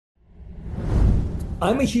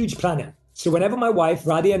I'm a huge planner, so whenever my wife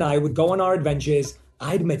Radhi and I would go on our adventures,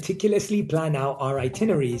 I'd meticulously plan out our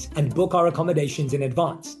itineraries and book our accommodations in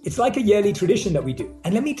advance. It's like a yearly tradition that we do.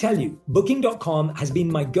 And let me tell you, Booking.com has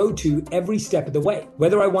been my go-to every step of the way.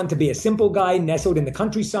 Whether I want to be a simple guy nestled in the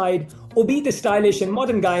countryside or be the stylish and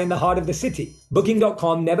modern guy in the heart of the city,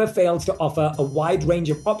 Booking.com never fails to offer a wide range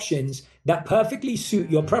of options that perfectly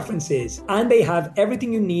suit your preferences, and they have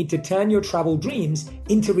everything you need to turn your travel dreams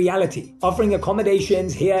into reality, offering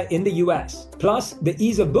accommodations here in the US. Plus, the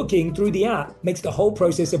ease of booking through the app makes the whole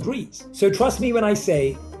process a breeze. So trust me when I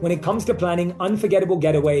say, when it comes to planning unforgettable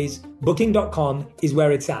getaways, Booking.com is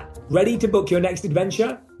where it's at. Ready to book your next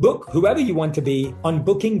adventure? Book whoever you want to be on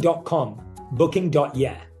Booking.com.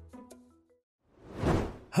 Booking.yeah.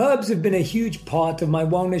 Herbs have been a huge part of my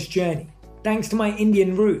wellness journey, thanks to my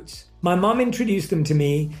Indian roots. My mum introduced them to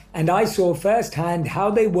me, and I saw firsthand how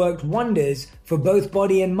they worked wonders for both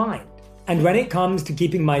body and mind. And when it comes to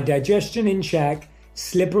keeping my digestion in check,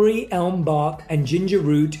 slippery elm bark and ginger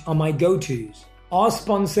root are my go-tos. Our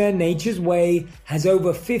sponsor, Nature's Way, has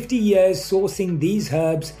over 50 years sourcing these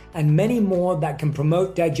herbs and many more that can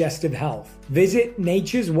promote digestive health. Visit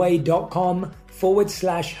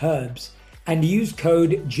naturesway.com/herbs and use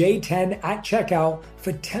code J10 at checkout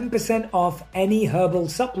for 10% off any herbal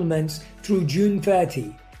supplements through June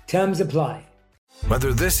 30. Terms apply.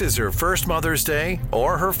 Whether this is her first Mother's Day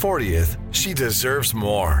or her 40th, she deserves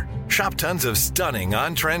more. Shop tons of stunning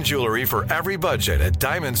on-trend jewelry for every budget at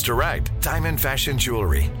Diamonds Direct. Diamond fashion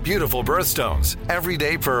jewelry, beautiful birthstones,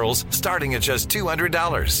 everyday pearls starting at just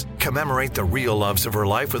 $200. Commemorate the real loves of her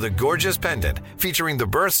life with a gorgeous pendant featuring the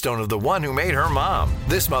birthstone of the one who made her mom.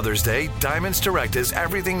 This Mother's Day, Diamonds Direct is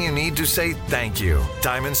everything you need to say thank you.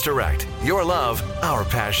 Diamonds Direct, your love, our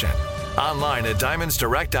passion. Online at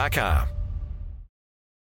diamondsdirect.com.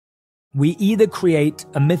 We either create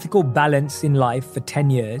a mythical balance in life for 10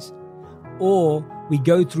 years, or we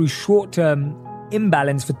go through short-term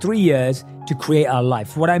imbalance for 3 years to create our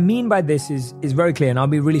life. What I mean by this is very clear, and I'll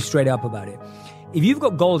be really straight up about it. If you've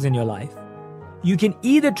got goals in your life, you can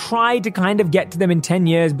either try to kind of get to them in 10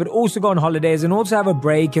 years, but also go on holidays and also have a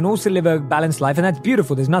break and also live a balanced life. And that's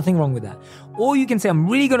beautiful. There's nothing wrong with that. Or you can say, I'm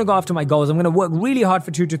really going to go after my goals. I'm going to work really hard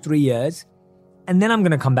for 2 to 3 years, and then I'm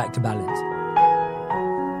going to come back to balance.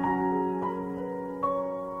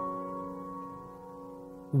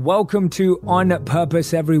 Welcome to On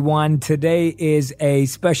Purpose, everyone. Today is a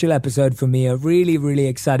special episode for me, a really, really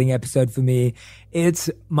exciting episode for me. It's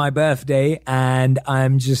my birthday, and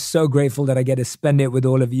I'm just so grateful that I get to spend it with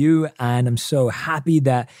all of you. And I'm so happy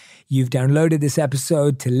that you've downloaded this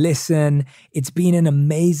episode to listen. It's been an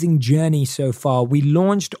amazing journey so far. We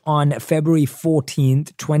launched on February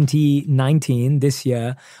 14th, 2019, this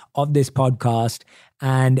year, of this podcast.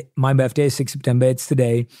 And my birthday is 6th September. It's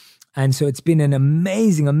today. And so it's been an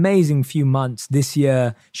amazing, amazing few months this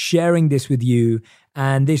year sharing this with you.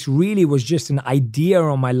 And this really was just an idea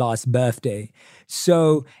on my last birthday.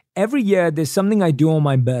 So every year there's something I do on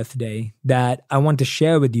my birthday that I want to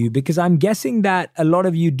share with you, because I'm guessing that a lot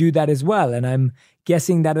of you do that as well. And I'm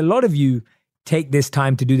guessing that a lot of you take this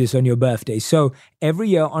time to do this on your birthday. So every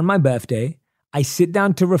year on my birthday, I sit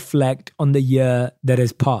down to reflect on the year that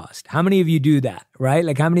has passed. How many of you do that, right?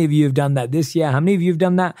 Like, how many of you have done that this year? How many of you have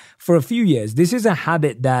done that for a few years? This is a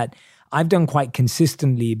habit that I've done quite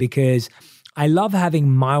consistently because I love having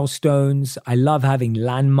milestones. I love having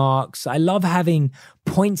landmarks. I love having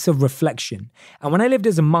points of reflection. And when I lived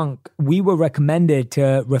as a monk, we were recommended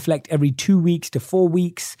to reflect every 2 weeks to 4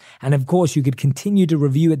 weeks. And of course, you could continue to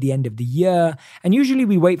review at the end of the year. And usually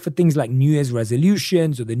we wait for things like New Year's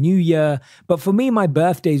resolutions or the new year. But for me, my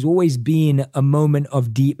birthday's always been a moment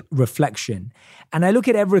of deep reflection. And I look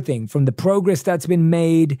at everything from the progress that's been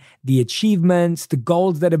made, the achievements, the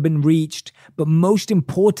goals that have been reached. But most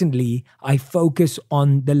importantly, I focus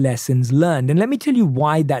on the lessons learned. And let me tell you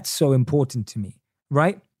why that's so important to me.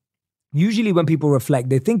 Right? Usually when people reflect,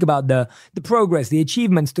 they think about the progress, the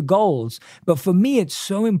achievements, the goals. But for me, it's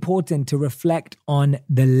so important to reflect on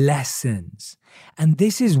the lessons. And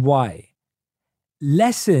this is why.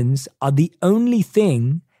 Lessons are the only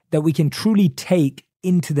thing that we can truly take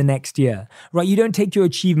into the next year, right? You don't take your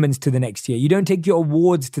achievements to the next year. You don't take your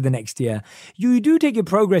awards to the next year. You do take your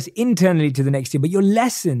progress internally to the next year, but your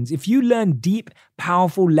lessons, if you learn deep,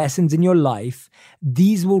 powerful lessons in your life,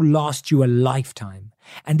 these will last you a lifetime.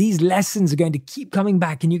 And these lessons are going to keep coming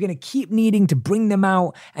back, and you're going to keep needing to bring them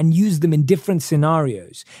out and use them in different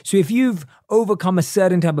scenarios. So if you've overcome a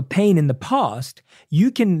certain type of pain in the past, you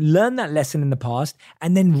can learn that lesson in the past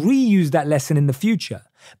and then reuse that lesson in the future.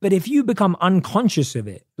 But if you become unconscious of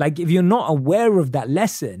it, like if you're not aware of that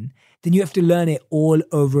lesson, then you have to learn it all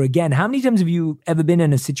over again. How many times have you ever been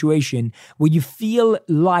in a situation where you feel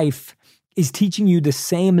life is teaching you the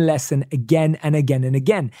same lesson again and again and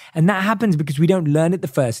again? And that happens because we don't learn it the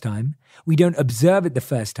first time, we don't observe it the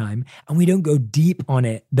first time, and we don't go deep on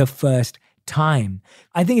it the first time.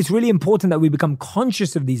 I think it's really important that we become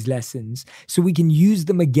conscious of these lessons so we can use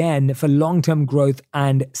them again for long-term growth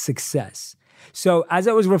and success. So as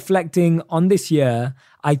I was reflecting on this year,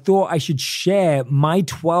 I thought I should share my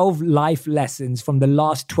 12 life lessons from the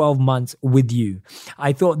last 12 months with you.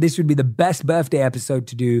 I thought this would be the best birthday episode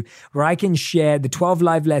to do, where I can share the 12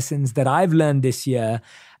 life lessons that I've learned this year.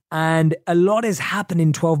 And a lot has happened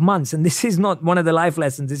in 12 months. And this is not one of the life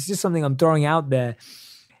lessons. It's just something I'm throwing out there.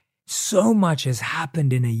 So much has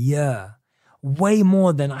happened in a year. Way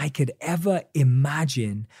more than I could ever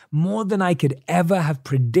imagine, more than I could ever have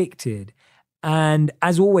predicted. And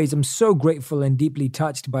as always, I'm so grateful and deeply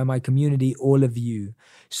touched by my community, all of you.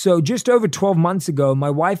 So just over 12 months ago,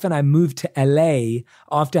 my wife and I moved to LA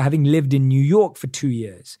after having lived in New York for 2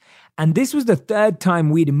 years. And this was the third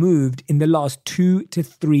time we'd moved in the last 2 to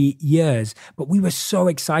 3 years, but we were so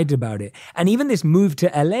excited about it. And even this move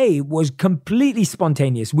to LA was completely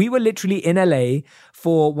spontaneous. We were literally in LA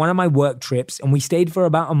for one of my work trips, and we stayed for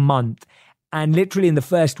about a month. And literally in the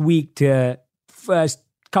first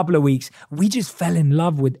couple of weeks, we just fell in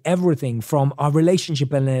love with everything, from our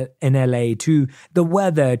relationship in LA to the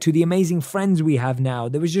weather to the amazing friends we have now.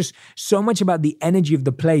 There was just so much about the energy of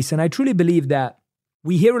the place. And I truly believe that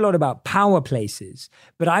we hear a lot about power places,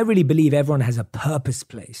 but I really believe everyone has a purpose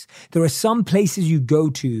place. There are some places you go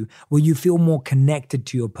to where you feel more connected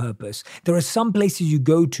to your purpose. There are some places you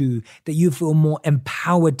go to that you feel more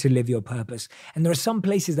empowered to live your purpose. And there are some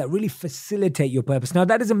places that really facilitate your purpose. Now,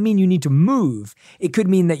 that doesn't mean you need to move. It could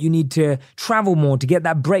mean that you need to travel more to get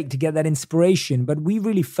that break, to get that inspiration. But we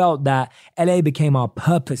really felt that LA became our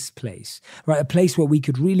purpose place, right? A place where we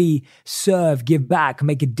could really serve, give back,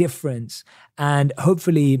 make a difference, and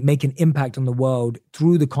hopefully make an impact on the world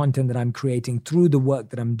through the content that I'm creating, through the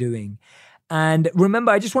work that I'm doing. And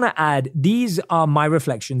remember, I just want to add, these are my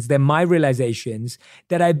reflections. They're my realizations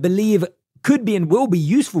that I believe could be and will be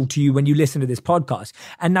useful to you when you listen to this podcast.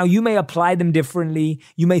 And now you may apply them differently.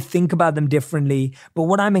 You may think about them differently. But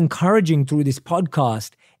what I'm encouraging through this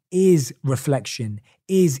podcast is reflection,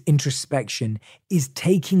 is introspection, is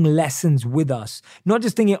taking lessons with us. Not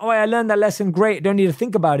just thinking, oh, I learned that lesson, great, don't need to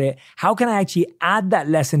think about it. How can I actually add that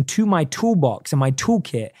lesson to my toolbox and my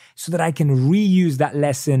toolkit so that I can reuse that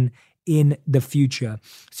lesson in the future?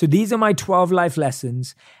 So these are my 12 life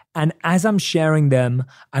lessons. And as I'm sharing them,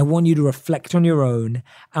 I want you to reflect on your own.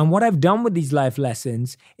 And what I've done with these life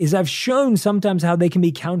lessons is I've shown sometimes how they can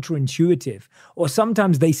be counterintuitive, or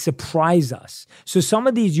sometimes they surprise us. So some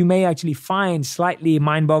of these you may actually find slightly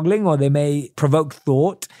mind-boggling, or they may provoke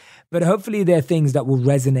thought. But hopefully they're things that will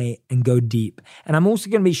resonate and go deep. And I'm also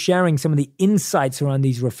going to be sharing some of the insights around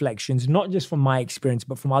these reflections, not just from my experience,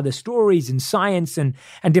 but from other stories and science and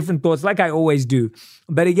different thoughts, like I always do.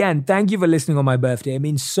 But again, thank you for listening on my birthday. It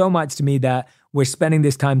means so much to me that we're spending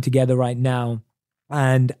this time together right now.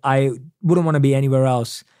 And I wouldn't want to be anywhere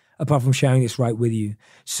else apart from sharing this right with you.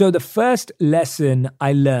 So the first lesson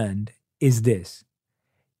I learned is this: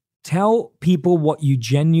 tell people what you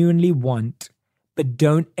genuinely want, but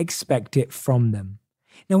don't expect it from them.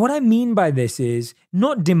 Now, what I mean by this is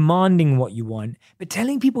not demanding what you want, but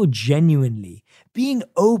telling people genuinely, being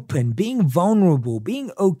open, being vulnerable,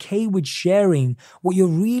 being okay with sharing what you're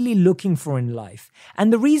really looking for in life.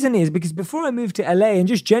 And the reason is because before I moved to LA, and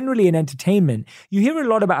just generally in entertainment, you hear a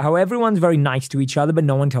lot about how everyone's very nice to each other, but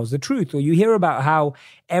no one tells the truth. Or you hear about how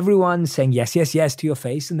everyone's saying yes, yes, yes to your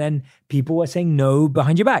face, and then people are saying no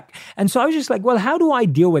behind your back. And so I was just like, well, how do I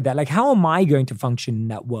deal with that? Like, how am I going to function in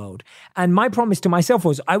that world? And my promise to myself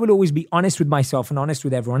was I will always be honest with myself and honest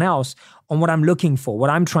with everyone else on what I'm looking for, what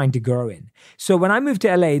I'm trying to grow in. So when I moved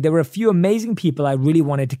to LA, there were a few amazing people I really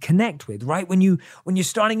wanted to connect with, right? When you're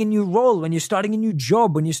starting a new role, when you're starting a new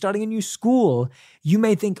job, when you're starting a new school, you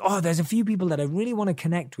may think, oh, there's a few people that I really want to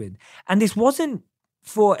connect with. And this wasn't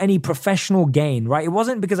for any professional gain, right? It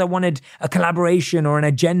wasn't because I wanted a collaboration or an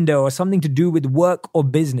agenda or something to do with work or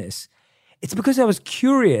business. It's because I was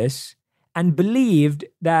curious and believed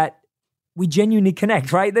that we genuinely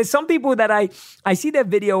connect, right? There's some people that I see their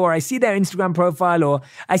video or I see their Instagram profile or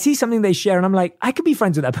I see something they share and I'm like, I could be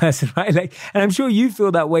friends with that person, right? Like, and I'm sure you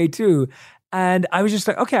feel that way too. And I was just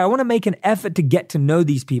like, okay, I want to make an effort to get to know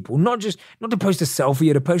these people, not to post a selfie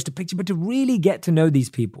or to post a picture, but to really get to know these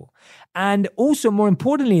people. And also more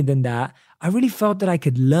importantly than that, I really felt that I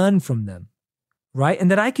could learn from them, right? And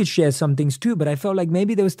that I could share some things too, but I felt like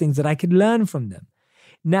maybe there was things that I could learn from them.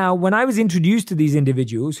 Now, when I was introduced to these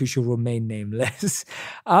individuals, who shall remain nameless,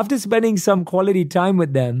 after spending some quality time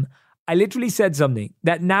with them, I literally said something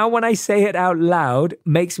that now when I say it out loud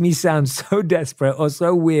makes me sound so desperate or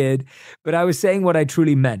so weird, but I was saying what I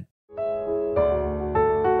truly meant.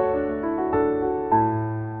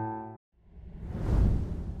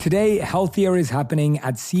 Today, healthier is happening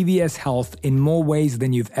at CVS Health in more ways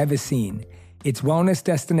than you've ever seen. It's wellness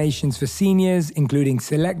destinations for seniors, including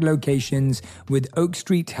select locations with Oak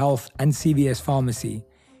Street Health and CVS Pharmacy.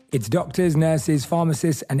 It's doctors, nurses,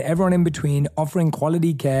 pharmacists, and everyone in between offering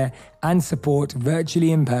quality care and support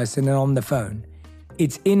virtually in person and on the phone.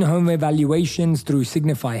 It's in-home evaluations through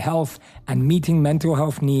Signify Health and meeting mental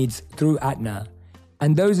health needs through Aetna.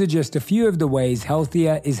 And those are just a few of the ways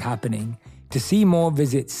healthier is happening. To see more,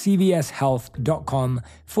 visit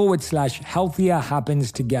cvshealth.com/healthier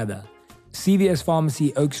happens together. CVS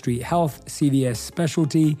Pharmacy, Oak Street Health, CVS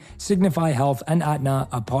Specialty, Signify Health, and Aetna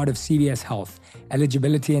are part of CVS Health.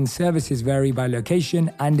 Eligibility and services vary by location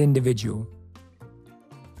and individual.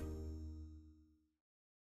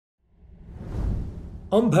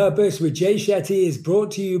 On Purpose with Jay Shetty is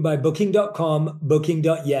brought to you by Booking.com,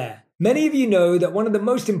 Booking.yeah. Many of you know that one of the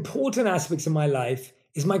most important aspects of my life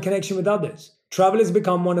is my connection with others. Travel has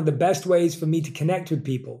become one of the best ways for me to connect with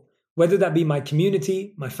people, whether that be my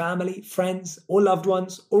community, my family, friends, or loved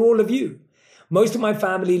ones, or all of you. Most of my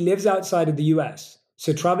family lives outside of the US,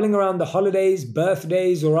 so traveling around the holidays,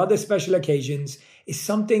 birthdays, or other special occasions is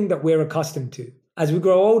something that we're accustomed to. As we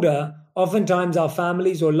grow older, oftentimes our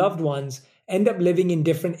families or loved ones end up living in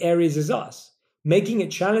different areas as us, making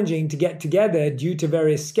it challenging to get together due to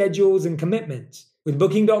various schedules and commitments. With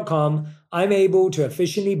Booking.com, I'm able to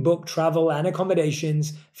efficiently book travel and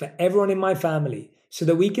accommodations for everyone in my family so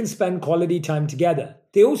that we can spend quality time together.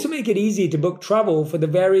 They also make it easy to book travel for the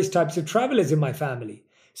various types of travelers in my family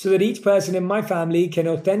so that each person in my family can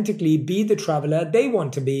authentically be the traveler they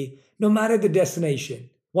want to be, no matter the destination.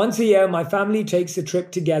 Once a year, my family takes a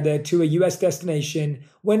trip together to a US destination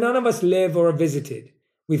where none of us live or are visited.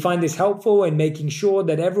 We find this helpful in making sure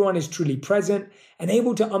that everyone is truly present and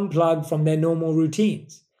able to unplug from their normal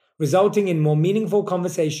routines, resulting in more meaningful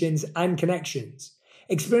conversations and connections.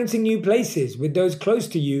 Experiencing new places with those close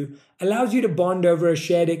to you allows you to bond over a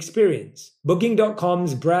shared experience.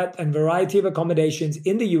 Booking.com's breadth and variety of accommodations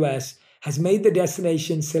in the US has made the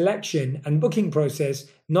destination selection and booking process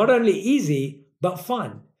not only easy, but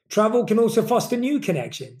fun. Travel can also foster new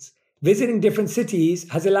connections. Visiting different cities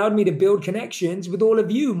has allowed me to build connections with all of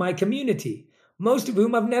you, my community, most of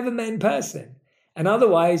whom I've never met in person, and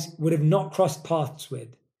otherwise would have not crossed paths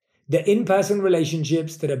with. The in-person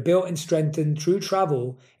relationships that are built and strengthened through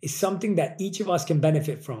travel is something that each of us can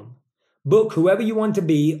benefit from. Book whoever you want to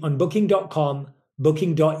be on Booking.com,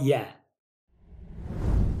 Booking.yeah.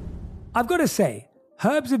 I've got to say,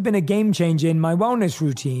 herbs have been a game changer in my wellness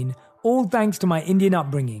routine, all thanks to my Indian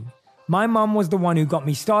upbringing. My mum was the one who got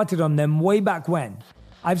me started on them way back when.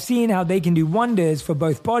 I've seen how they can do wonders for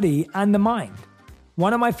both body and the mind.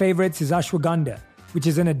 One of my favorites is ashwagandha, which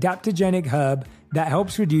is an adaptogenic herb that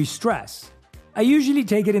helps reduce stress. I usually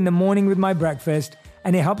take it in the morning with my breakfast,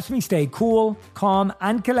 and it helps me stay cool, calm,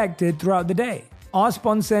 and collected throughout the day. Our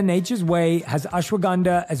sponsor, Nature's Way, has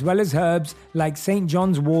ashwagandha as well as herbs like St.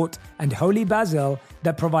 John's wort and holy basil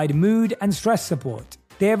that provide mood and stress support.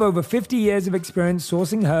 They have over 50 years of experience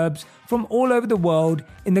sourcing herbs from all over the world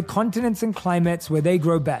in the continents and climates where they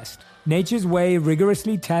grow best. Nature's Way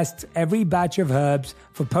rigorously tests every batch of herbs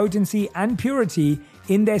for potency and purity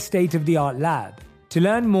in their state-of-the-art lab. To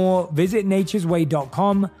learn more, visit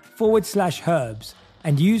naturesway.com/herbs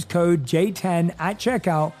and use code J10 at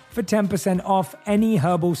checkout for 10% off any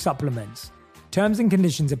herbal supplements. Terms and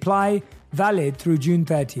conditions apply, valid through June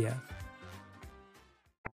 30th.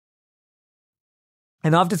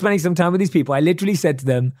 And after spending some time with these people, I literally said to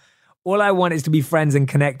them, all I want is to be friends and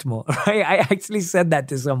connect more, right? I actually said that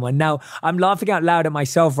to someone. Now, I'm laughing out loud at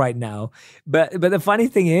myself right now. But the funny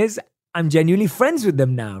thing is, I'm genuinely friends with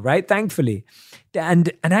them now, right? Thankfully.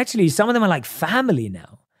 And actually, some of them are like family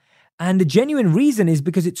now. And the genuine reason is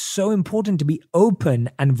because it's so important to be open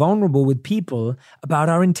and vulnerable with people about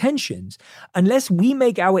our intentions. Unless we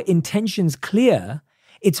make our intentions clear,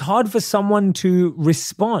 it's hard for someone to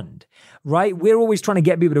respond, right? We're always trying to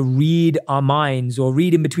get people to read our minds or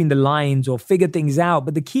read in between the lines or figure things out.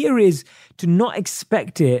 But the key here is to not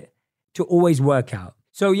expect it to always work out.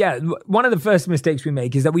 So yeah, one of the first mistakes we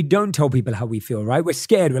make is that we don't tell people how we feel, right? We're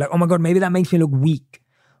scared. We're like, oh my God, maybe that makes me look weak.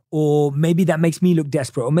 Or maybe that makes me look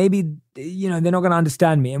desperate. Or maybe, they're not going to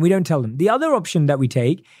understand me. And we don't tell them. The other option that we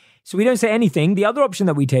take, so we don't say anything. The other option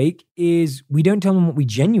that we take is we don't tell them what we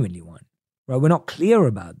genuinely want, right? We're not clear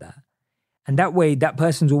about that. And that way, that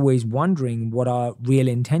person's always wondering what our real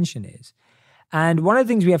intention is. And one of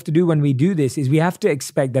the things we have to do when we do this is we have to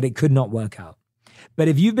expect that it could not work out. But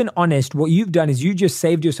if you've been honest, what you've done is you just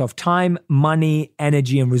saved yourself time, money,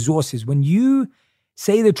 energy, and resources. When you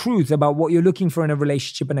say the truth about what you're looking for in a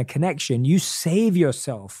relationship and a connection, you save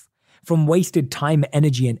yourself from wasted time,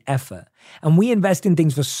 energy, and effort. And we invest in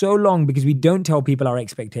things for so long because we don't tell people our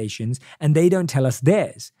expectations and they don't tell us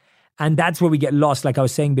theirs. And that's where we get lost, like I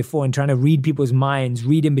was saying before, in trying to read people's minds,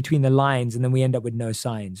 read in between the lines, and then we end up with no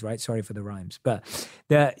signs, right? Sorry for the rhymes. But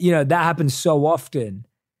that happens so often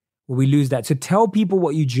where we lose that. So tell people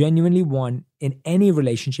what you genuinely want in any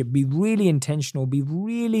relationship. Be really intentional. Be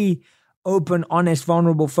really open, honest,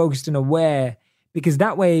 vulnerable, focused, and aware. Because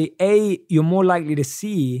that way, A, you're more likely to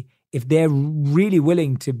see if they're really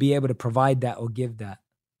willing to be able to provide that or give that.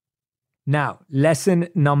 Now, lesson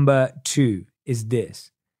number 2 is this.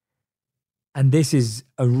 And this is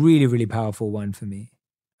a really, really powerful one for me.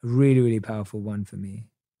 A really, really powerful one for me.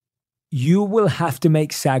 You will have to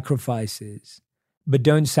make sacrifices, but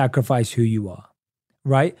don't sacrifice who you are,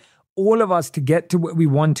 right? All of us, to get to what we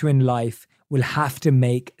want to in life, will have to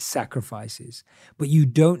make sacrifices, but you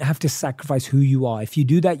don't have to sacrifice who you are. If you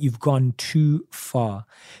do that, you've gone too far.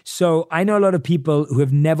 So I know a lot of people who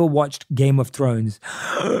have never watched Game of Thrones,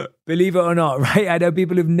 believe it or not, right? I know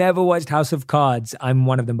people who've never watched House of Cards. I'm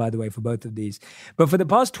one of them, by the way, for both of these. But for the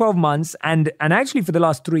past 12 months, and actually for the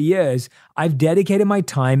last 3 years, I've dedicated my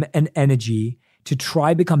time and energy to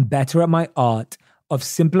try become better at my art of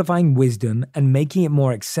simplifying wisdom and making it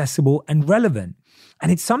more accessible and relevant.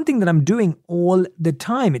 And it's something that I'm doing all the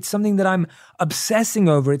time. It's something that I'm obsessing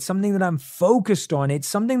over. It's something that I'm focused on. It's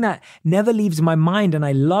something that never leaves my mind. And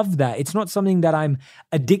I love that. It's not something that I'm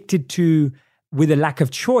addicted to with a lack of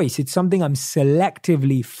choice. It's something I'm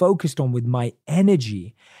selectively focused on with my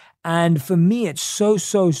energy. And for me, it's so,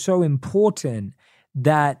 so, so important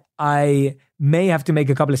that I may have to make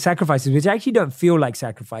a couple of sacrifices, which actually don't feel like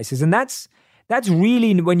sacrifices. And that's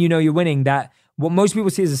really when you know you're winning, that what most people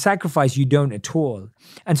see as a sacrifice, you don't at all.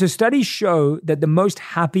 And so studies show that the most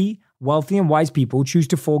happy, wealthy, and wise people choose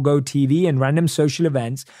to forego TV and random social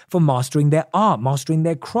events for mastering their art, mastering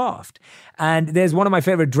their craft. And there's one of my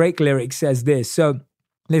favorite Drake lyrics says this. So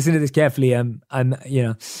listen to this carefully.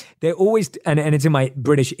 They always, and it's in my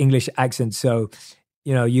British English accent. So,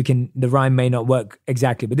 the rhyme may not work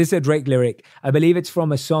exactly, but this is a Drake lyric. I believe it's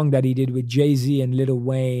from a song that he did with Jay-Z and Lil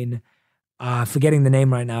Wayne. Forgetting the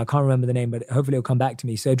name right now. I can't remember the name, but hopefully it'll come back to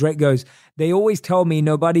me. So Drake goes, "They always tell me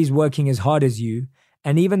nobody's working as hard as you.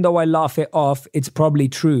 And even though I laugh it off, it's probably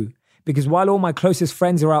true. Because while all my closest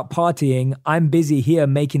friends are out partying, I'm busy here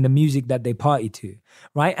making the music that they party to."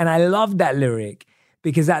 Right? And I love that lyric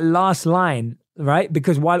because that last line, right?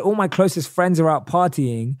 Because while all my closest friends are out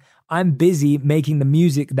partying, I'm busy making the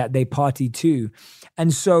music that they party to.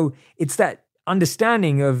 And so it's that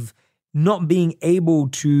understanding of not being able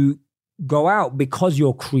to go out because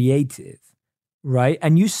you're creative, right?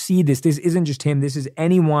 And you see this isn't just him. This is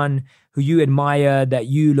anyone who you admire, that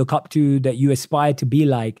you look up to, that you aspire to be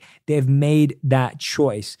like. They've made that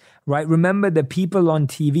choice, right? Remember, the people on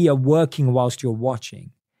TV are working whilst you're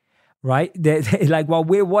watching, right? They're like, while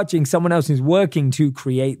we're watching, someone else is working to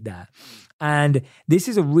create that. And this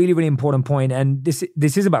is a really, really important point. And this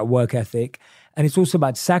is about work ethic. And it's also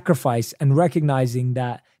about sacrifice and recognizing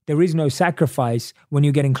that there is no sacrifice when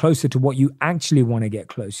you're getting closer to what you actually want to get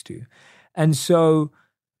close to. And so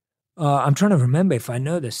I'm trying to remember if I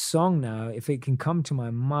know the song now, if it can come to my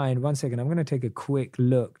mind. 1 second, I'm going to take a quick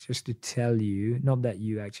look just to tell you. Not that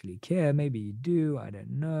you actually care. Maybe you do. I don't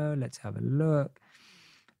know. Let's have a look.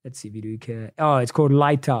 Let's see if you do care. Oh, it's called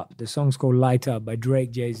Light Up. The song's called Light Up by Drake,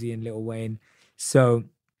 Jay-Z, and Lil Wayne. So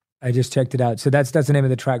I just checked it out. So that's the name of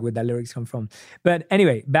the track where that lyrics come from. But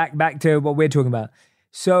anyway, back to what we're talking about.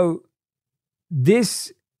 So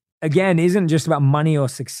this, again, isn't just about money or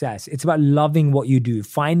success. It's about loving what you do,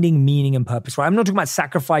 finding meaning and purpose, right? I'm not talking about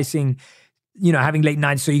sacrificing, having late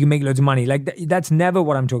nights so you can make loads of money. Like that's never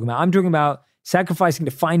what I'm talking about. I'm talking about sacrificing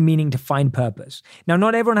to find meaning, to find purpose. Now,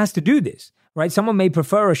 not everyone has to do this, right? Someone may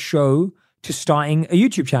prefer a show to starting a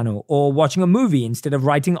YouTube channel or watching a movie instead of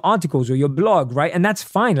writing articles or your blog, right? And that's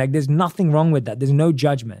fine. Like there's nothing wrong with that. There's no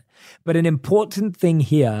judgment. But an important thing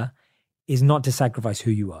here is not to sacrifice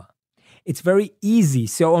who you are. It's very easy.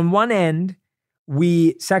 So on one end,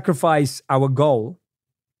 we sacrifice our goal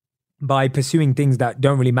by pursuing things that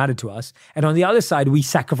don't really matter to us. And on the other side, we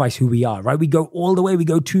sacrifice who we are, right? We go all the way, we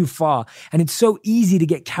go too far. And it's so easy to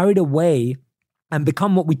get carried away and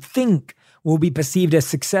become what we think will be perceived as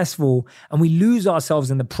successful. And we lose ourselves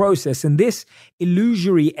in the process. And this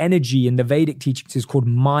illusory energy in the Vedic teachings is called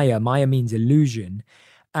Maya. Maya means illusion.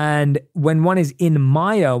 And when one is in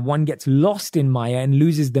Maya, one gets lost in Maya and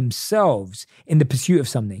loses themselves in the pursuit of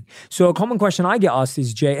something. So a common question I get asked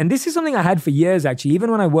is, Jay, and this is something I had for years, actually, even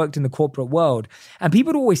when I worked in the corporate world. And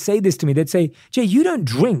people would always say this to me. They'd say, Jay, you don't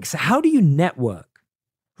drink, so how do you network?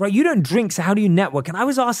 Right? You don't drink, so how do you network? And I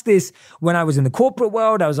was asked this when I was in the corporate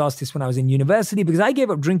world. I was asked this when I was in university, because I gave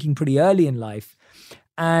up drinking pretty early in life.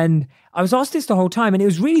 And I was asked this the whole time. And it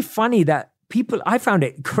was really funny that I found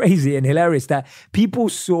it crazy and hilarious that people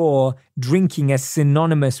saw drinking as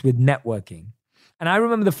synonymous with networking. And I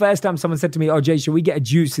remember the first time someone said to me, oh, Jay, should we get a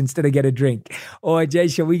juice instead of get a drink? Or Jay,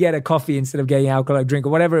 should we get a coffee instead of getting an alcoholic drink? Or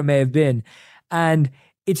whatever it may have been. And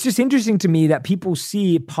it's just interesting to me that people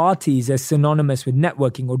see parties as synonymous with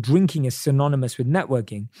networking, or drinking as synonymous with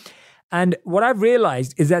networking. And what I've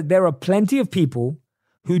realized is that there are plenty of people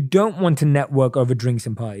who don't want to network over drinks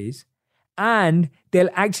and parties, and they'll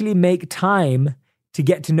actually make time to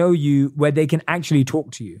get to know you where they can actually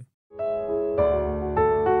talk to you.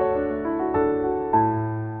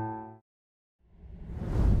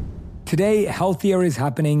 Today, healthier is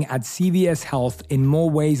happening at CVS Health in more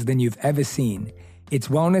ways than you've ever seen. It's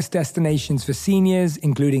wellness destinations for seniors,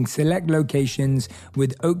 including select locations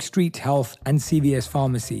with Oak Street Health and CVS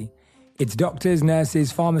Pharmacy. It's doctors,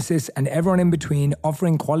 nurses, pharmacists, and everyone in between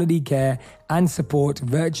offering quality care and support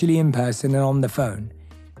virtually, in person, and on the phone.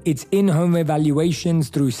 It's in-home evaluations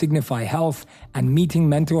through Signify Health and meeting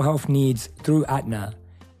mental health needs through Aetna.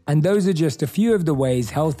 And those are just a few of the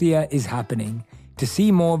ways healthier is happening. To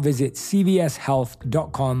see more, visit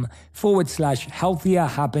cvshealth.com/healthier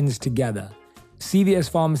happens together. CVS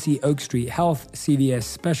Pharmacy, Oak Street Health, CVS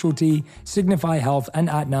Specialty, Signify Health, and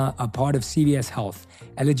Aetna are part of CVS Health.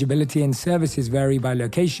 Eligibility and services vary by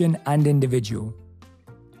location and individual.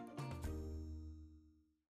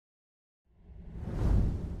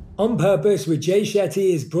 On Purpose with Jay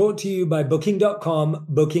Shetty is brought to you by Booking.com,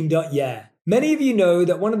 Booking.yeah. Many of you know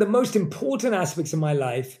that one of the most important aspects of my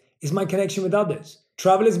life is my connection with others.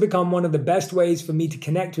 Travel has become one of the best ways for me to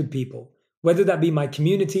connect with people, whether that be my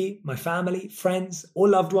community, my family, friends, or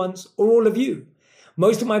loved ones, or all of you.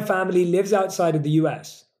 Most of my family lives outside of the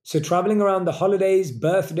US, so traveling around the holidays,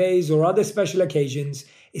 birthdays, or other special occasions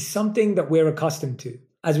is something that we're accustomed to.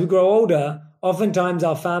 As we grow older, oftentimes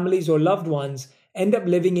our families or loved ones end up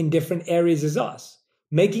living in different areas as us,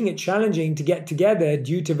 making it challenging to get together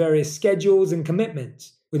due to various schedules and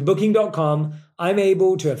commitments. With Booking.com, I'm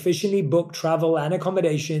able to efficiently book travel and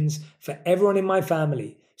accommodations for everyone in my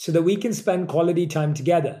family, so that we can spend quality time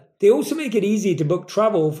together. They also make it easy to book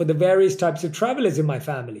travel for the various types of travelers in my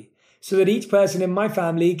family, so that each person in my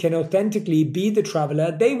family can authentically be the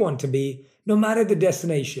traveler they want to be, no matter the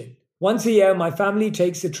destination. Once a year, my family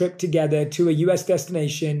takes a trip together to a US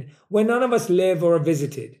destination where none of us live or are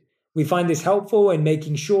visited. We find this helpful in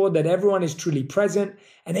making sure that everyone is truly present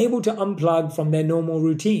and able to unplug from their normal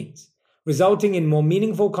routines, resulting in more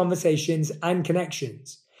meaningful conversations and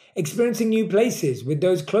connections. Experiencing new places with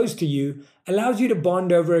those close to you allows you to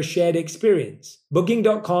bond over a shared experience.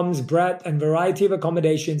 Booking.com's breadth and variety of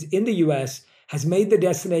accommodations in the US has made the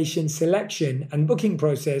destination selection and booking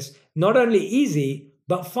process not only easy,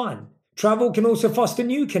 but fun. Travel can also foster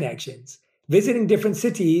new connections. Visiting different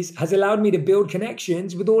cities has allowed me to build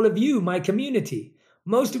connections with all of you, my community,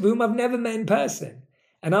 most of whom I've never met in person,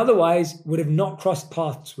 and otherwise would have not crossed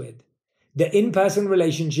paths with. The in-person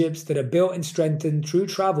relationships that are built and strengthened through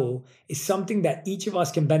travel is something that each of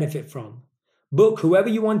us can benefit from. Book whoever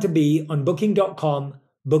you want to be on Booking.com,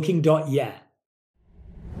 Booking.yeah.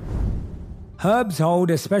 Herbs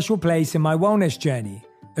hold a special place in my wellness journey,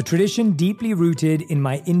 a tradition deeply rooted in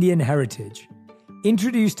my Indian heritage.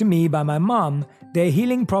 Introduced to me by my mum, their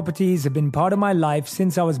healing properties have been part of my life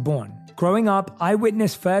since I was born. Growing up, I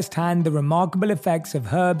witnessed firsthand the remarkable effects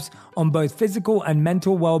of herbs on both physical and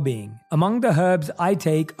mental well-being. Among the herbs I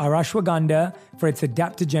take are ashwagandha for its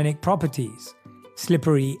adaptogenic properties,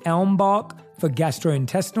 slippery elm bark for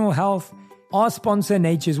gastrointestinal health. Our sponsor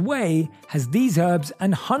Nature's Way has these herbs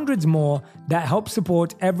and hundreds more that help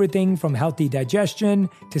support everything from healthy digestion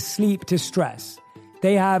to sleep to stress.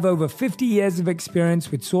 They have over 50 years of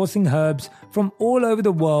experience with sourcing herbs from all over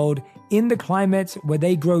the world in the climates where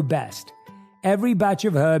they grow best. Every batch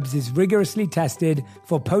of herbs is rigorously tested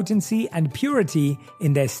for potency and purity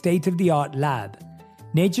in their state-of-the-art lab.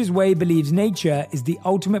 Nature's Way believes nature is the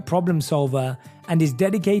ultimate problem solver and is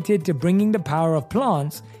dedicated to bringing the power of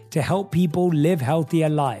plants to help people live healthier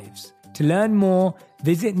lives. To learn more,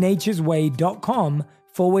 visit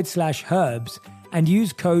naturesway.com/herbs and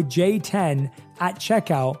use code J10 at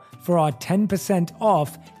checkout for our 10%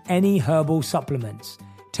 off any herbal supplements.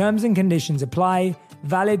 Terms and conditions apply,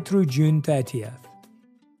 valid through June 30th.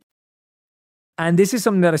 And this is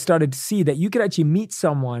something that I started to see, that you could actually meet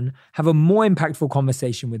someone, have a more impactful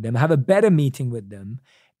conversation with them, have a better meeting with them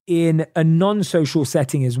in a non-social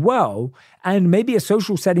setting as well, and maybe a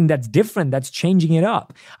social setting that's different, that's changing it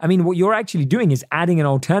up. I mean, what you're actually doing is adding an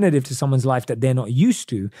alternative to someone's life that they're not used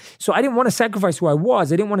to. So I didn't want to sacrifice who I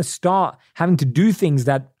was. I didn't want to start having to do things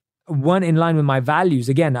that weren't in line with my values.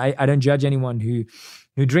 Again, I don't judge anyone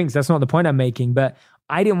who drinks. That's not the point I'm making. But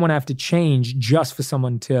I didn't want to have to change just for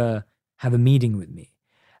someone to have a meeting with me.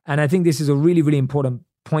 And I think this is a really, really important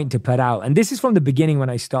point to put out. And this is from the beginning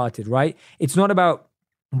when I started, right? It's not about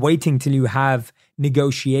waiting till you have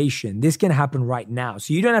negotiation. This can happen right now.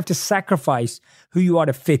 So you don't have to sacrifice who you are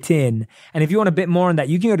to fit in. And if you want a bit more on that,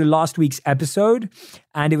 you can go to last week's episode,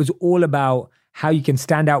 and it was all about how you can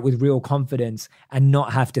stand out with real confidence and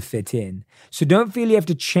not have to fit in. So don't feel you have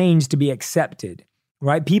to change to be accepted,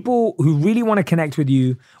 right? People who really want to connect with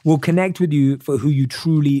you will connect with you for who you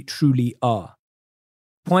truly, truly are.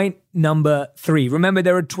 Point number 3. Remember,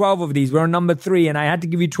 there are 12 of these. We're on number 3, and I had to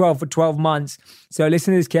give you 12 for 12 months. So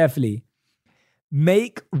listen to this carefully.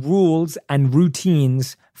 Make rules and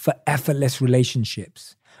routines for effortless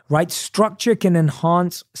relationships, right? Structure can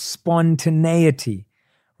enhance spontaneity,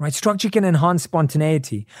 right? Structure can enhance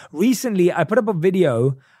spontaneity. Recently, I put up a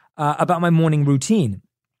video about my morning routine.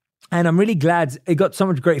 And I'm really glad it got so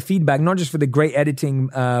much great feedback, not just for the great editing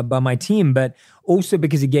by my team, but also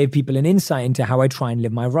because it gave people an insight into how I try and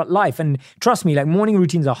live my life. And trust me, like, morning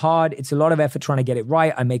routines are hard. It's a lot of effort trying to get it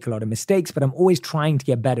right. I make a lot of mistakes, but I'm always trying to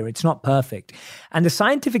get better. It's not perfect. And the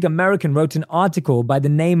Scientific American wrote an article by the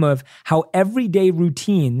name of How Everyday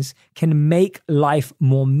Routines Can Make Life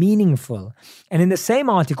More Meaningful. And in the same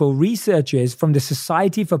article, researchers from the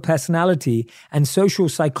Society for Personality and Social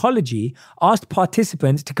Psychology asked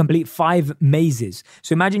participants to complete 5 mazes.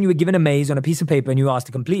 So imagine you were given a maze on a piece of paper and you were asked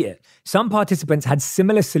to complete it. Some participants had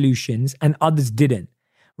similar solutions and others didn't,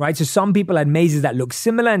 right? So some people had mazes that looked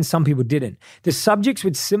similar and some people didn't. The subjects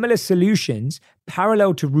with similar solutions,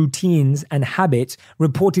 parallel to routines and habits,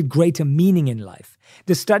 reported greater meaning in life.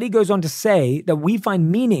 The study goes on to say that we find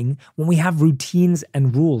meaning when we have routines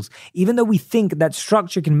and rules. Even though we think that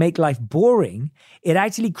structure can make life boring, it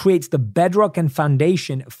actually creates the bedrock and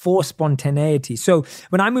foundation for spontaneity. So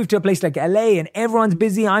when I moved to a place like LA and everyone's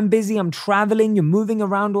busy, I'm traveling, you're moving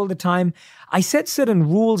around all the time, I set certain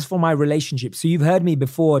rules for my relationship. So you've heard me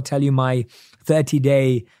before tell you my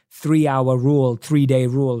 30-day 3-hour rule, 3-day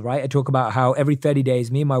rule, right? I talk about how every 30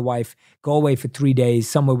 days, me and my wife go away for 3 days,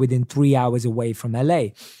 somewhere within 3 hours away from LA.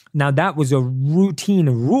 Now, that was a routine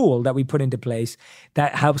rule that we put into place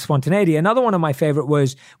that helps spontaneity. Another one of my favorite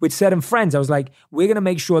was with certain friends. I was like, we're going to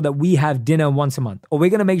make sure that we have dinner once a month, or we're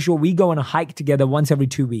going to make sure we go on a hike together once every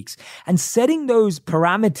 2 weeks. And setting those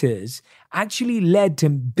parameters actually led to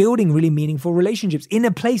building really meaningful relationships in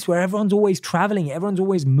a place where everyone's always traveling, everyone's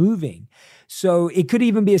always moving. So it could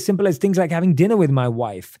even be as simple as things like having dinner with my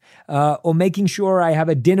wife, or making sure I have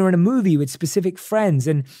a dinner and a movie with specific friends.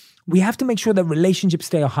 And we have to make sure that relationships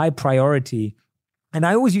stay a high priority. And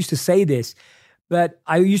I always used to say this, but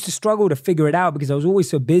I used to struggle to figure it out because I was always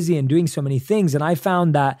so busy and doing so many things. And I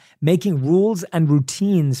found that making rules and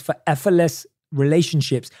routines for effortless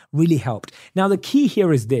relationships really helped. Now, the key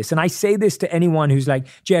here is this, and I say this to anyone who's like,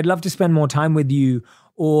 Jay, I'd love to spend more time with you,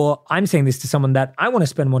 or I'm saying this to someone that I want to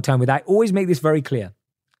spend more time with. I always make this very clear.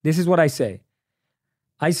 This is what I say.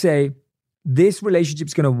 I say, this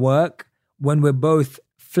relationship's going to work when we're both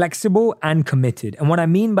flexible and committed. And what I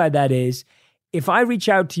mean by that is, if I reach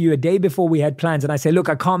out to you a day before we had plans and I say, look,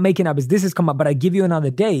 I can't make it now because this has come up, but I give you another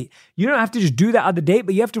date, you don't have to just do that other date,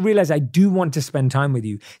 but you have to realize I do want to spend time with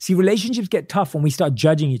you. See, relationships get tough when we start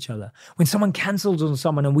judging each other. When someone cancels on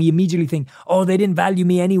someone and we immediately think, oh, they didn't value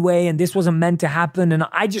me anyway and this wasn't meant to happen. And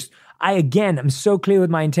I again, I'm so clear with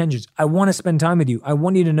my intentions. I want to spend time with you. I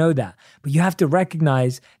want you to know that. But you have to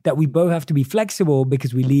recognize that we both have to be flexible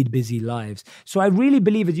because we lead busy lives. So I really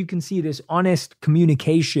believe, as you can see, this honest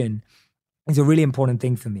communication is a really important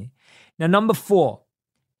thing for me. Now, number 4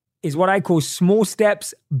 is what I call small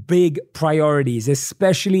steps, big priorities,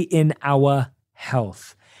 especially in our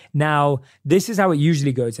health. Now, this is how it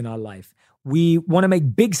usually goes in our life. We want to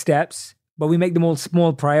make big steps, but we make them all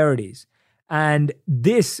small priorities. And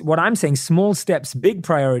this, what I'm saying, small steps, big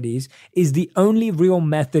priorities, is the only real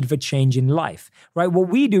method for change in life, right? What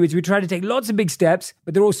we do is we try to take lots of big steps,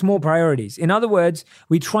 but they're all small priorities. In other words,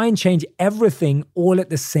 we try and change everything all at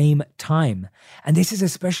the same time. And this is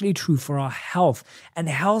especially true for our health. And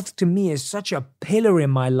health to me is such a pillar in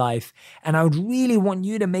my life. And I would really want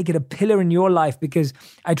you to make it a pillar in your life because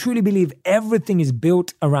I truly believe everything is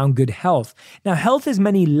built around good health. Now, health has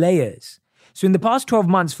many layers. So in the past 12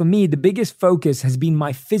 months, for me, the biggest focus has been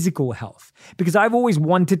my physical health because I've always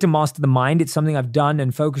wanted to master the mind. It's something I've done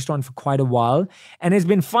and focused on for quite a while. And it's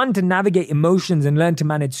been fun to navigate emotions and learn to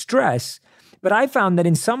manage stress. But I found that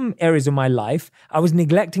in some areas of my life, I was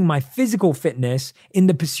neglecting my physical fitness in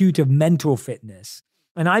the pursuit of mental fitness.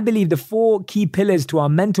 And I believe the 4 key pillars to our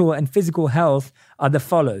mental and physical health are the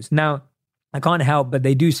follows. Now, I can't help, but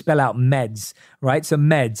they do spell out meds, right? So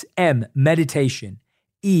meds, M, meditation,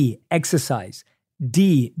 E, exercise,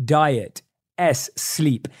 D, diet, S,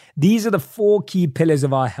 sleep. These are the 4 key pillars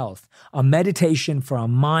of our health. Our meditation for our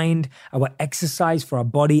mind, our exercise for our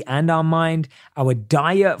body and our mind, our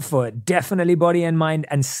diet for definitely body and mind,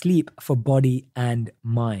 and sleep for body and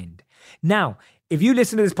mind. Now, if you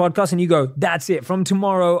listen to this podcast and you go, that's it, from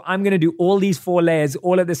tomorrow, I'm going to do all these 4 layers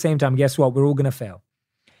all at the same time, guess what? We're all going to fail.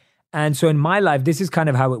 And so in my life, this is kind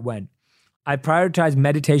of how it went. I prioritized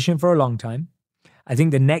meditation for a long time. I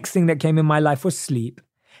think the next thing that came in my life was sleep.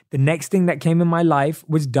 The next thing that came in my life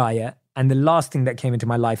was diet. And the last thing that came into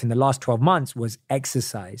my life in the last 12 months was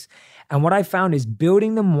exercise. And what I found is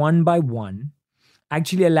building them one by one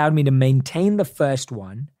actually allowed me to maintain the first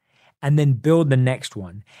one and then build the next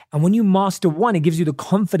one. And when you master one, it gives you the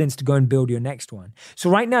confidence to go and build your next one. So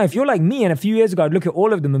right now, if you're like me, and a few years ago, I'd look at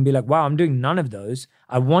all of them and be like, wow, I'm doing none of those.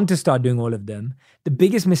 I want to start doing all of them. The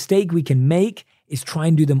biggest mistake we can make is try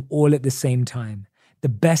and do them all at the same time. The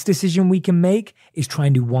best decision we can make is try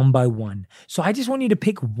and do one by one. So I just want you to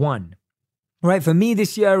pick one. Right? For me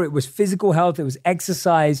this year, it was physical health, it was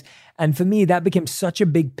exercise. And for me, that became such a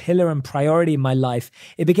big pillar and priority in my life.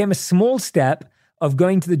 It became a small step of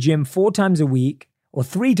going to the gym 4 times a week, or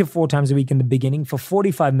 3 to 4 times a week in the beginning for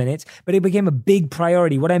 45 minutes, but it became a big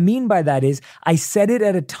priority. What I mean by that is I set it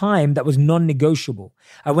at a time that was non-negotiable.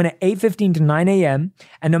 I went at 8:15 to 9 a.m.,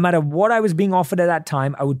 and no matter what I was being offered at that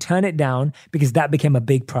time, I would turn it down because that became a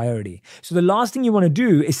big priority. So the last thing you want to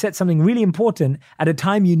do is set something really important at a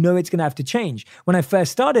time you know it's going to have to change. When I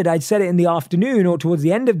first started, I'd set it in the afternoon or towards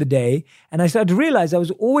the end of the day, and I started to realize I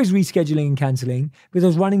was always rescheduling and canceling because I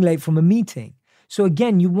was running late from a meeting. So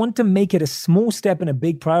again, you want to make it a small step and a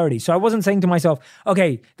big priority. So I wasn't saying to myself,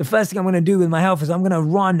 okay, the first thing I'm going to do with my health is I'm going to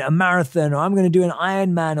run a marathon or I'm going to do an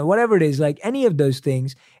Ironman or whatever it is, like any of those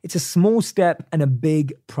things. It's a small step and a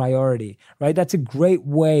big priority, right? That's a great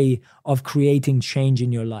way of creating change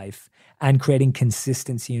in your life and creating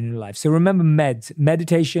consistency in your life. So remember meds,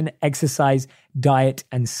 meditation, exercise, diet,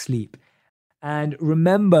 and sleep. And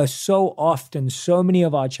remember, so often, so many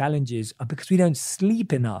of our challenges are because we don't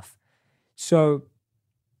sleep enough. So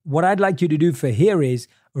what I'd like you to do for here is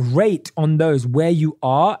rate on those where you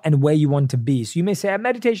are and where you want to be. So you may say, at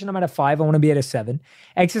meditation, I'm at a 5, I want to be at a 7.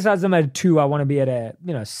 Exercise, I'm at a 2, I want to be at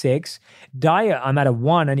a 6. Diet, I'm at a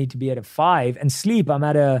 1, I need to be at a 5. And sleep, I'm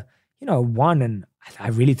at a 1, and I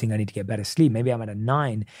really think I need to get better sleep. Maybe I'm at a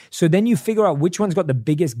 9. So then you figure out which one's got the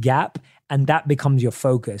biggest gap, and that becomes your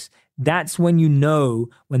focus. That's when you know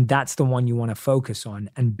when that's the one you want to focus on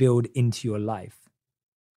and build into your life.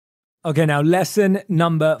 Okay, now lesson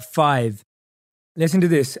number 5. Listen to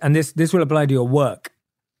this, and this will apply to your work.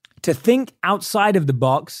 To think outside of the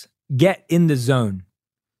box, get in the zone,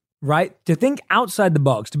 right? To think outside the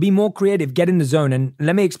box, to be more creative, get in the zone. And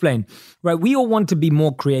let me explain, right? We all want to be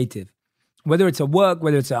more creative, whether it's at work,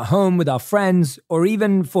 whether it's at home with our friends, or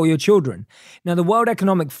even for your children. Now, the World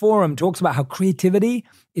Economic Forum talks about how creativity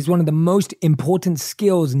is one of the most important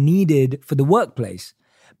skills needed for the workplace.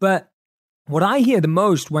 But what I hear the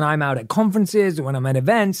most when I'm out at conferences or when I'm at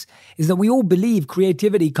events is that we all believe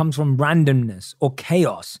creativity comes from randomness or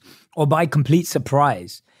chaos or by complete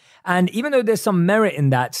surprise. And even though there's some merit in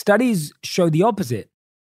that, studies show the opposite.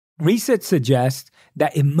 Research suggests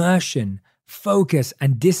that immersion, focus,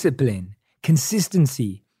 and discipline,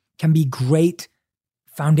 consistency can be great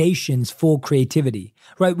foundations for creativity,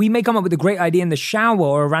 right? We may come up with a great idea in the shower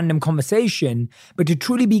or a random conversation, but to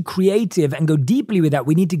truly be creative and go deeply with that,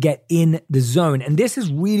 we need to get in the zone. And this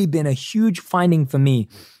has really been a huge finding for me.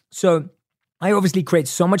 So I obviously create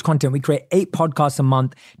so much content. We create 8 podcasts a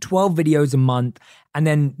month, 12 videos a month, and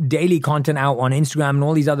then daily content out on Instagram and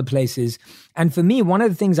all these other places. And for me, one of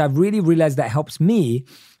the things I've really realized that helps me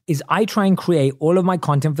is I try and create all of my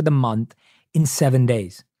content for the month in 7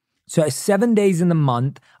 days. So 7 days in the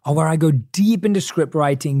month are where I go deep into script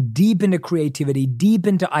writing, deep into creativity, deep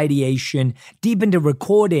into ideation, deep into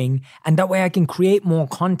recording, and that way I can create more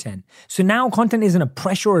content. So now content isn't a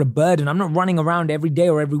pressure or a burden. I'm not running around every day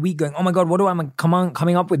or every week going, oh my God, what do I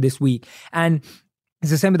coming up with this week? And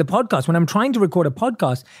it's the same with the podcast. When I'm trying to record a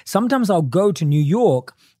podcast, sometimes I'll go to New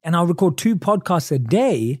York and I'll record 2 podcasts a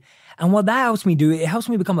day. And what that helps me do, it helps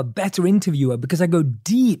me become a better interviewer because I go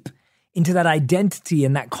deep into that identity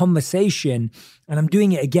and that conversation, and I'm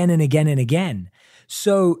doing it again and again and again.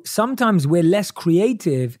 So sometimes we're less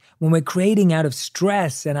creative when we're creating out of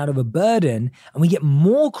stress and out of a burden, and we get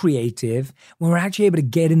more creative when we're actually able to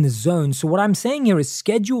get in the zone. So what I'm saying here is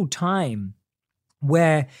schedule time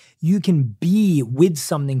where you can be with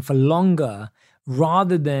something for longer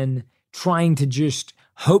rather than trying to just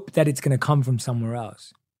hope that it's going to come from somewhere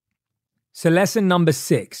else. So lesson number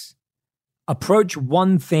 6, approach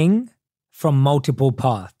one thing from multiple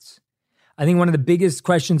paths. I think one of the biggest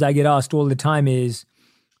questions I get asked all the time is,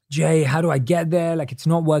 Jay, how do I get there? Like, it's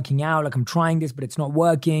not working out. Like, I'm trying this, but it's not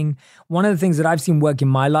working. One of the things that I've seen work in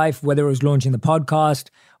my life, whether it was launching the podcast,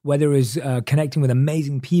 whether it was connecting with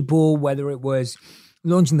amazing people, whether it was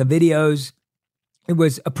launching the videos, it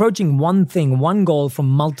was approaching one thing, one goal from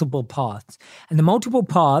multiple paths. And the multiple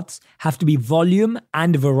paths have to be volume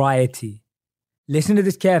and variety. Listen to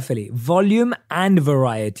this carefully. Volume and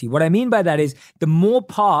variety. What I mean by that is the more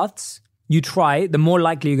paths you try, the more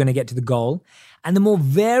likely you're going to get to the goal. And the more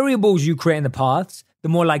variables you create in the paths, the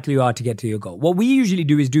more likely you are to get to your goal. What we usually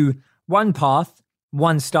do is do one path,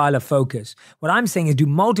 one style of focus. What I'm saying is do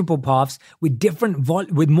multiple paths with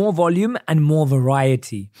with more volume and more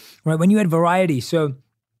variety, right? When you had variety, so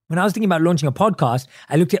when I was thinking about launching a podcast,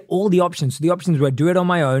 I looked at all the options. So the options were do it on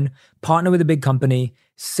my own, partner with a big company,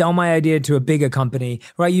 sell my idea to a bigger company,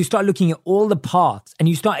 right? You start looking at all the paths and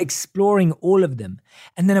you start exploring all of them.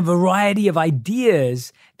 And then a variety of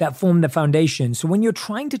ideas that form the foundation. So when you're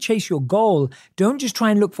trying to chase your goal, don't just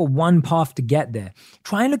try and look for one path to get there.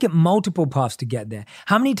 Try and look at multiple paths to get there.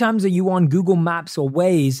 How many times are you on Google Maps or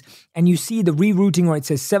Waze and you see the rerouting where it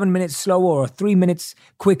says 7 minutes slower or 3 minutes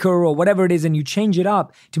quicker or whatever it is, and you change it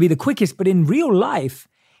up to be the quickest, but in real life,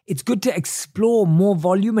 it's good to explore more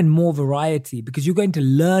volume and more variety because you're going to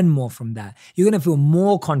learn more from that. You're going to feel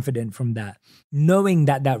more confident from that, knowing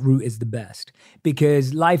that that route is the best,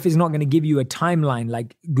 because life is not going to give you a timeline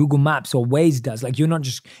like Google Maps or Waze does. Like you're not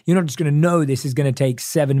just going to know this is going to take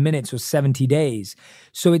 7 minutes or 70 days.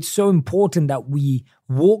 So it's so important that we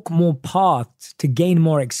walk more paths to gain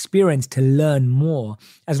more experience, to learn more,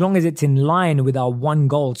 as long as it's in line with our one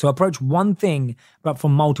goal. So approach one thing, but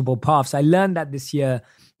from multiple paths. I learned that this year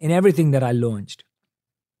in everything that I launched.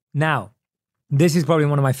 Now, this is probably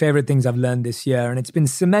one of my favorite things I've learned this year, and it's been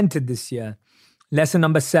cemented this year. Lesson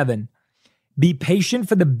number 7, be patient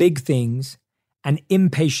for the big things and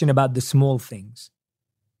impatient about the small things.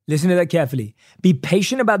 Listen to that carefully. Be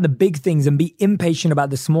patient about the big things and be impatient about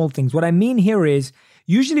the small things. What I mean here is,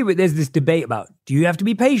 usually there's this debate about, do you have to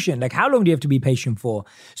be patient? Like, how long do you have to be patient for?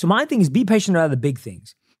 So my thing is be patient about the big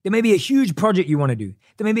things. There may be a huge project you want to do.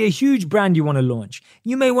 There may be a huge brand you want to launch.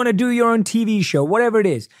 You may want to do your own TV show, whatever it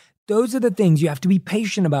is. Those are the things you have to be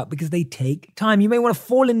patient about because they take time. You may want to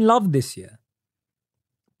fall in love this year.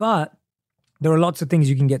 But there are lots of things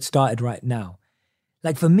you can get started right now.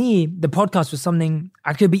 Like for me, the podcast was something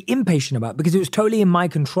I could be impatient about because it was totally in my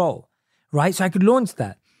control, right? So I could launch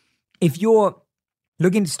that. If you're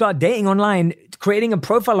looking to start dating online, creating a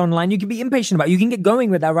profile online, you can be impatient about it. You can get going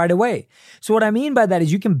with that right away. So what I mean by that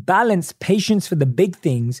is you can balance patience for the big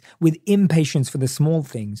things with impatience for the small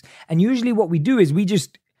things. And usually what we do is we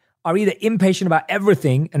just are either impatient about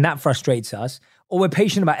everything and that frustrates us, or we're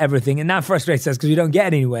patient about everything and that frustrates us because we don't get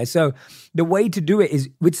anywhere. So the way to do it is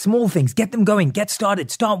with small things, get them going, get started,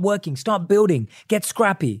 start working, start building, get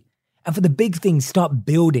scrappy. And for the big things, start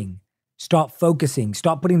building, start focusing,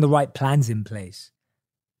 start putting the right plans in place.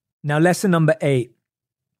 Now, lesson number 8,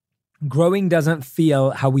 growing doesn't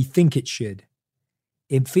feel how we think it should.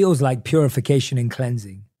 It feels like purification and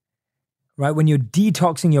cleansing, right? When you're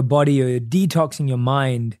detoxing your body or you're detoxing your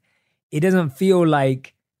mind, it doesn't feel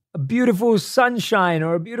like a beautiful sunshine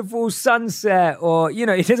or a beautiful sunset or,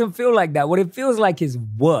 it doesn't feel like that. What it feels like is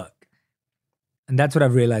work. And that's what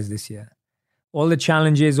I've realized this year. All the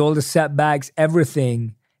challenges, all the setbacks,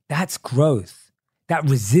 everything, that's growth. That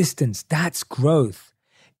resistance, that's growth.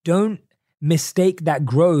 Don't mistake that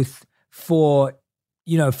growth for,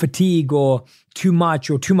 fatigue or too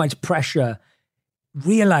much pressure.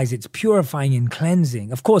 Realize it's purifying and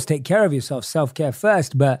cleansing. Of course, take care of yourself, self-care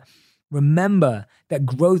first, but remember that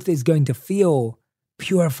growth is going to feel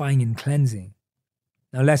purifying and cleansing.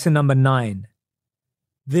 Now, lesson number 9.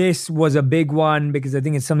 This was a big one because I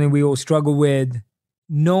think it's something we all struggle with.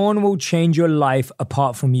 No one will change your life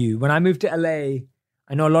apart from you. When I moved to LA,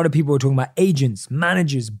 I know a lot of people are talking about agents,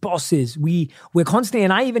 managers, bosses. We're constantly,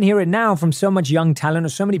 and I even hear it now from so much young talent or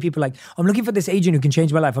so many people like, I'm looking for this agent who can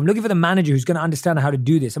change my life. I'm looking for the manager who's going to understand how to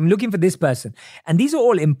do this. I'm looking for this person. And these are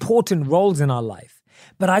all important roles in our life.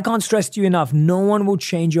 But I can't stress to you enough, no one will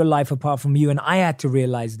change your life apart from you. And I had to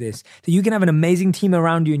realize this, that you can have an amazing team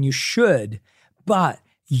around you, and you should, but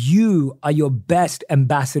you are your best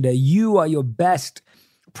ambassador. You are your best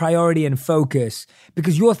priority and focus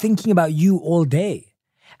because you're thinking about you all day.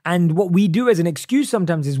 And what we do as an excuse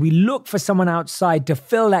sometimes is we look for someone outside to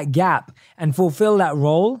fill that gap and fulfill that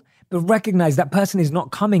role, but recognize that person is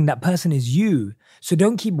not coming. That person is you. So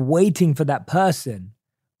don't keep waiting for that person,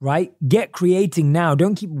 right? Get creating now.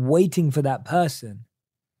 Don't keep waiting for that person.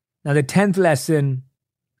 Now, the 10th lesson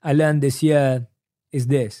I learned this year is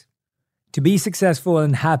this. To be successful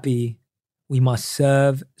and happy, we must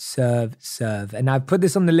serve, serve, serve. And I've put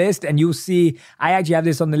this on the list, and you'll see I actually have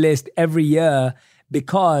this on the list every year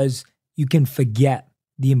because you can forget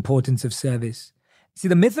the importance of service. See,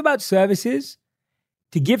 the myth about service is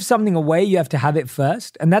to give something away, you have to have it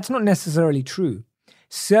first. And that's not necessarily true.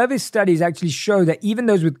 Service studies actually show that even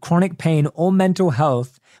those with chronic pain or mental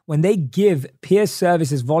health, when they give peer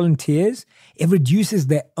service as volunteers, it reduces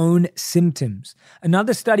their own symptoms.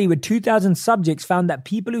 Another study with 2,000 subjects found that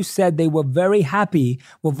people who said they were very happy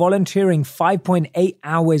were volunteering 5.8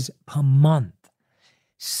 hours per month.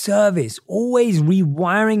 Service, always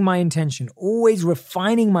rewiring my intention, always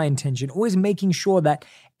refining my intention, always making sure that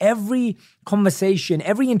every conversation,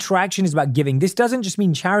 every interaction is about giving. This doesn't just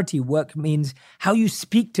mean charity work, means how you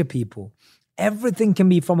speak to people. Everything can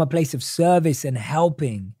be from a place of service and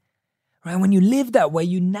helping. Right? When you live that way,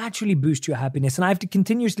 you naturally boost your happiness. And I have to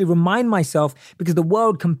continuously remind myself because the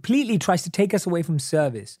world completely tries to take us away from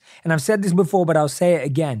service. And I've said this before, but I'll say it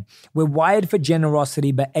again. We're wired for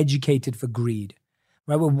generosity, but educated for greed.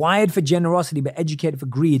 Right? We're wired for generosity, but educated for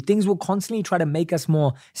greed. Things will constantly try to make us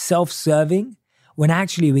more self-serving when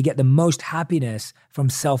actually we get the most happiness from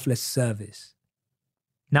selfless service.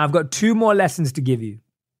 Now, I've got 2 more lessons to give you.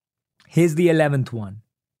 Here's the 11th one.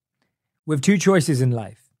 We have 2 choices in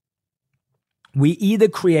life. We either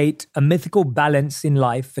create a mythical balance in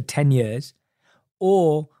life for 10 years,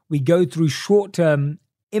 or we go through short-term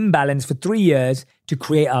imbalance for 3 years to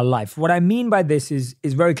create our life. What I mean by this is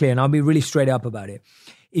very clear, and I'll be really straight up about it.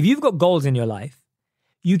 If you've got goals in your life,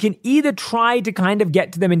 you can either try to kind of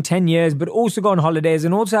get to them in 10 years, but also go on holidays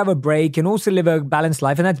and also have a break and also live a balanced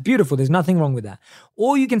life. And that's beautiful. There's nothing wrong with that.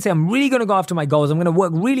 Or you can say, I'm really going to go after my goals. I'm going to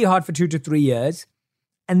work really hard for 2 to 3 years.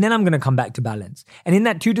 And then I'm going to come back to balance. And in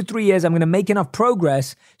that 2 to 3 years, I'm going to make enough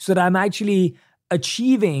progress so that I'm actually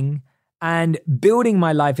achieving and building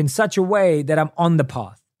my life in such a way that I'm on the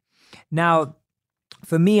path. Now,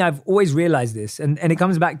 for me, I've always realized this, and it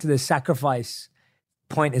comes back to the sacrifice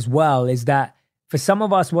point as well, is that for some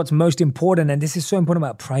of us, what's most important, and this is so important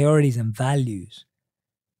about priorities and values.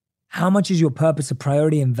 How much is your purpose a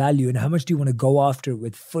priority and value, and how much do you want to go after it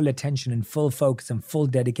with full attention and full focus and full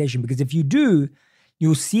dedication? Because if you do,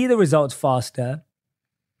 you'll see the results faster,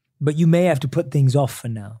 but you may have to put things off for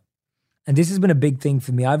now. And this has been a big thing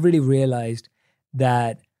for me. I've really realized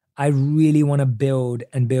that I really want to build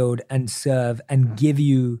and serve and give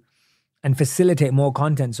you and facilitate more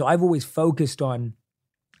content. So I've always focused on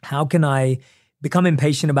how can I become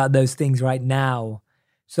impatient about those things right now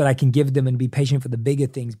so that I can give them and be patient for the bigger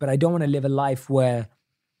things. But I don't want to live a life where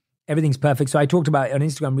everything's perfect. So I talked about on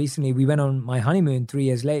Instagram recently, we went on my honeymoon 3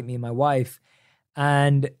 years late, me and my wife.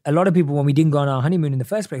 And a lot of people, when we didn't go on our honeymoon in the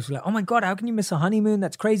first place, were like, oh my God, how can you miss a honeymoon?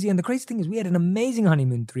 That's crazy. And the crazy thing is we had an amazing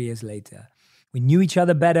honeymoon 3 years later. We knew each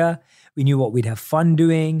other better. We knew what we'd have fun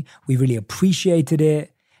doing. We really appreciated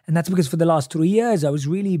it. And that's because for the last 3 years, I was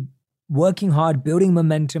really working hard, building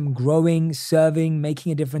momentum, growing, serving,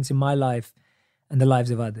 making a difference in my life and the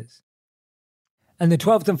lives of others. And the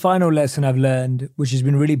 12th and final lesson I've learned, which has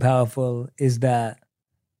been really powerful, is that,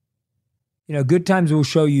 good times will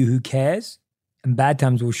show you who cares and bad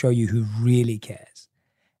times will show you who really cares.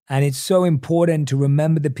 And it's so important to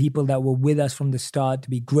remember the people that were with us from the start, to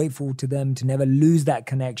be grateful to them, to never lose that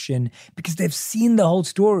connection because they've seen the whole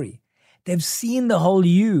story. They've seen the whole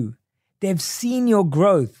you. They've seen your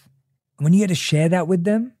growth. And when you get to share that with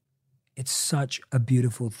them, it's such a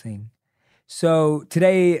beautiful thing. So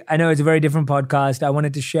today, I know it's a very different podcast. I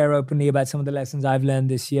wanted to share openly about some of the lessons I've learned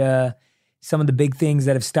this year, some of the big things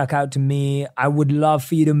that have stuck out to me. I would love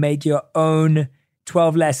for you to make your own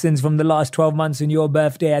 12 lessons from the last 12 months on your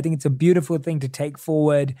birthday. I think it's a beautiful thing to take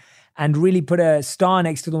forward and really put a star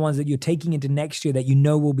next to the ones that you're taking into next year that you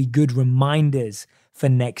know will be good reminders for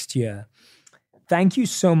next year. Thank you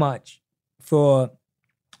so much for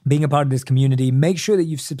being a part of this community. Make sure that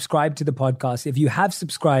you've subscribed to the podcast. If you have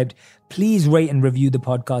subscribed, please rate and review the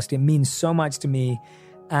podcast. It means so much to me.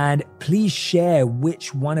 And please share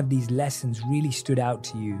which one of these lessons really stood out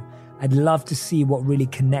to you. I'd love to see what really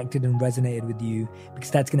connected and resonated with you because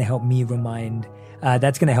that's going to help me remind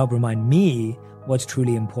That's going to help remind me what's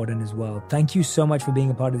truly important as well. Thank you so much for being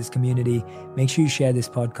a part of this community. Make sure you share this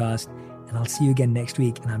podcast, and I'll see you again next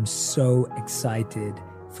week. And I'm so excited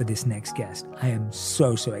for this next guest. I am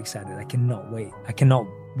so excited. I cannot wait. I cannot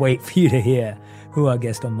wait for you to hear who our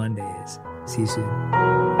guest on Monday is. See you soon.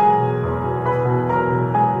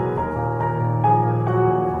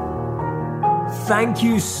 Thank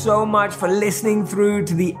you so much for listening through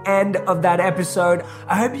to the end of that episode.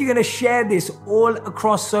 I hope you're going to share this all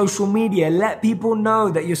across social media. Let people know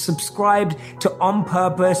that you're subscribed to On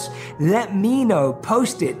Purpose. Let me know.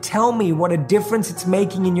 Post it. Tell me what a difference it's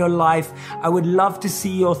making in your life. I would love to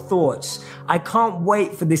see your thoughts. I can't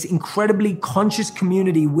wait for this incredibly conscious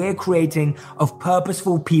community we're creating of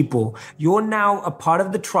purposeful people. You're now a part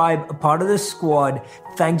of the tribe, a part of the squad.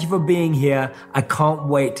 Thank you for being here. I can't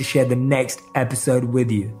wait to share the next episode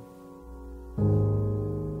with you.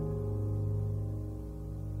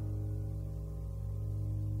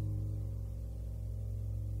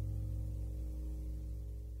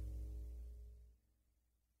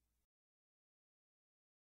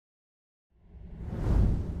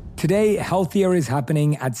 Today, healthier is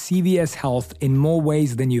happening at CVS Health in more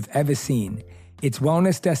ways than you've ever seen. It's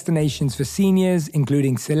wellness destinations for seniors,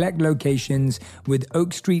 including select locations with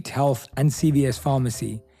Oak Street Health and CVS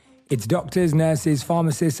Pharmacy. It's doctors, nurses,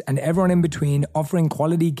 pharmacists, and everyone in between offering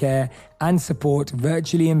quality care and support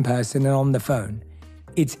virtually, in person, and on the phone.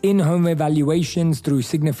 It's in-home evaluations through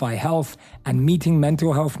Signify Health and meeting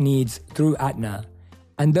mental health needs through Aetna.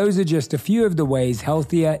 And those are just a few of the ways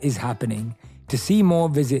healthier is happening. To see more,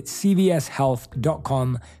 visit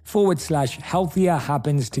cvshealth.com/healthier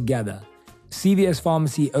happens together. CVS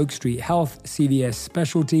Pharmacy, Oak Street Health, CVS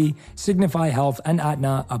Specialty, Signify Health, and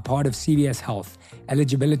Aetna are part of CVS Health.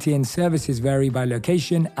 Eligibility and services vary by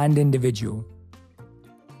location and individual.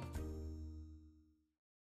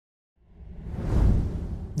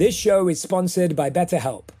 This show is sponsored by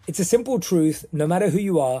BetterHelp. It's a simple truth: no matter who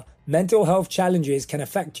you are, mental health challenges can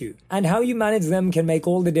affect you, and how you manage them can make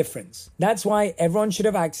all the difference. That's why everyone should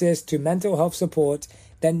have access to mental health support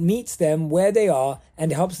that meets them where they are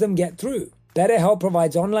and helps them get through. BetterHelp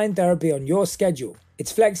provides online therapy on your schedule.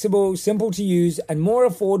 It's flexible, simple to use, and more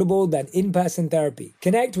affordable than in-person therapy.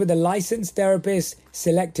 Connect with a licensed therapist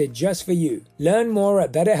selected just for you. Learn more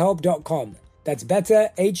at betterhelp.com. That's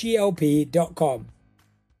betterhelp.com.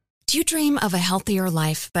 Do you dream of a healthier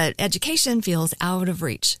life, but education feels out of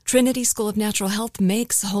reach? Trinity School of Natural Health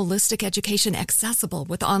makes holistic education accessible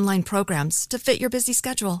with online programs to fit your busy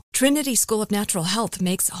schedule. Trinity School of Natural Health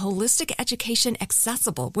makes holistic education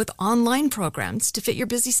accessible with online programs to fit your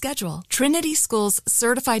busy schedule. Trinity School's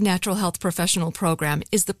Certified Natural Health Professional Program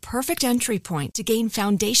is the perfect entry point to gain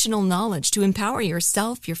foundational knowledge to empower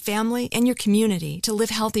yourself, your family, and your community to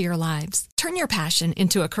live healthier lives. Turn your passion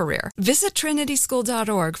into a career. Visit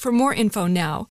trinityschool.org for more info now.